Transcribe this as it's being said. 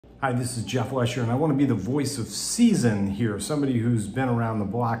Hi, this is Jeff Lesher, and I want to be the voice of season here, somebody who's been around the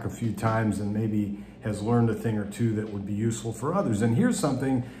block a few times and maybe has learned a thing or two that would be useful for others. And here's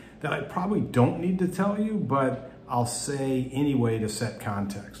something that I probably don't need to tell you, but I'll say anyway to set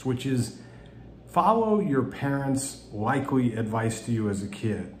context, which is follow your parents' likely advice to you as a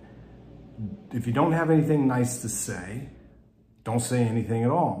kid. If you don't have anything nice to say, don't say anything at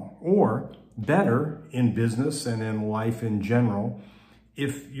all. Or better, in business and in life in general,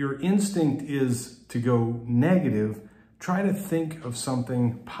 if your instinct is to go negative, try to think of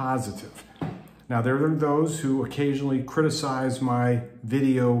something positive. Now, there are those who occasionally criticize my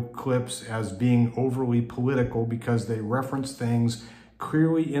video clips as being overly political because they reference things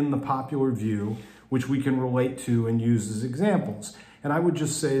clearly in the popular view, which we can relate to and use as examples. And I would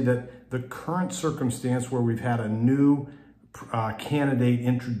just say that the current circumstance where we've had a new candidate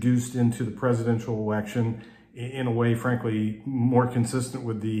introduced into the presidential election in a way, frankly, more consistent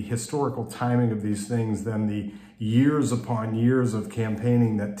with the historical timing of these things than the years upon years of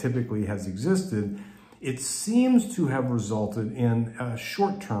campaigning that typically has existed, it seems to have resulted in a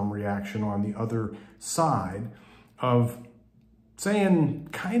short-term reaction on the other side of saying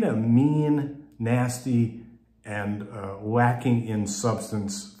kind of mean, nasty, and lacking in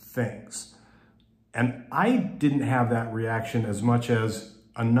substance things. And I didn't have that reaction as much as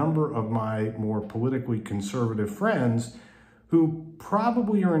a number of my more politically conservative friends who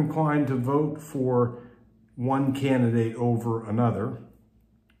probably are inclined to vote for one candidate over another,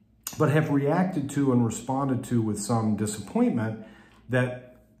 but have reacted to and responded to with some disappointment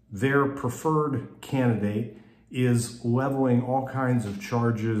that their preferred candidate is leveling all kinds of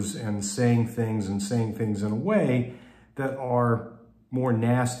charges and saying things in a way that are more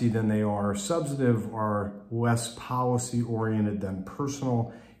nasty than they are substantive, are less policy-oriented than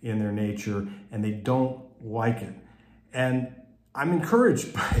personal in their nature, and they don't like it. And I'm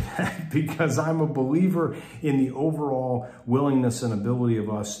encouraged by that because I'm a believer in the overall willingness and ability of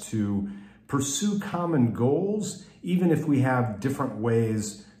us to pursue common goals, even if we have different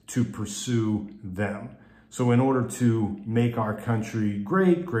ways to pursue them. So in order to make our country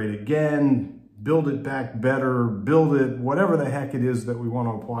great, great again, build it back better, build it, whatever the heck it is that we want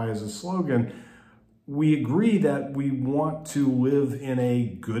to apply as a slogan, we agree that we want to live in a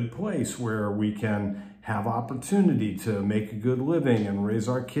good place where we can have opportunity to make a good living and raise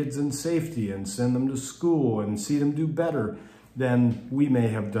our kids in safety and send them to school and see them do better than we may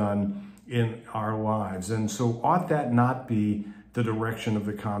have done in our lives. And so ought that not be the direction of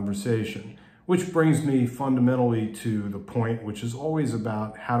the conversation? Which brings me fundamentally to the point, which is always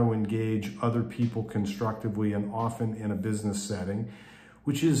about how to engage other people constructively and often in a business setting,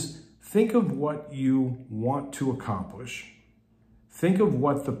 which is think of what you want to accomplish. Think of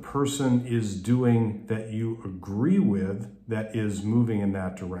what the person is doing that you agree with that is moving in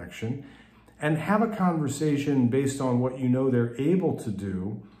that direction, and have a conversation based on what you know they're able to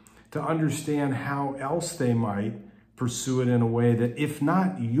do to understand how else they might pursue it in a way that, if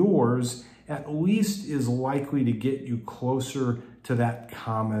not yours, at least is likely to get you closer to that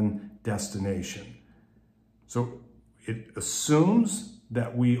common destination. So it assumes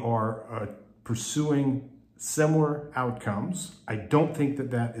that we are pursuing similar outcomes. I don't think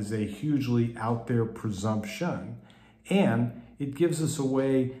that that is a hugely out there presumption. And it gives us a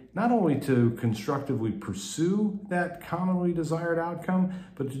way not only to constructively pursue that commonly desired outcome,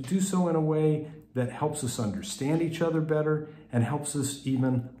 but to do so in a way that helps us understand each other better and helps us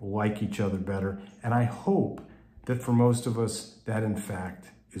even like each other better. And I hope that for most of us, that in fact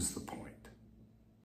is the point.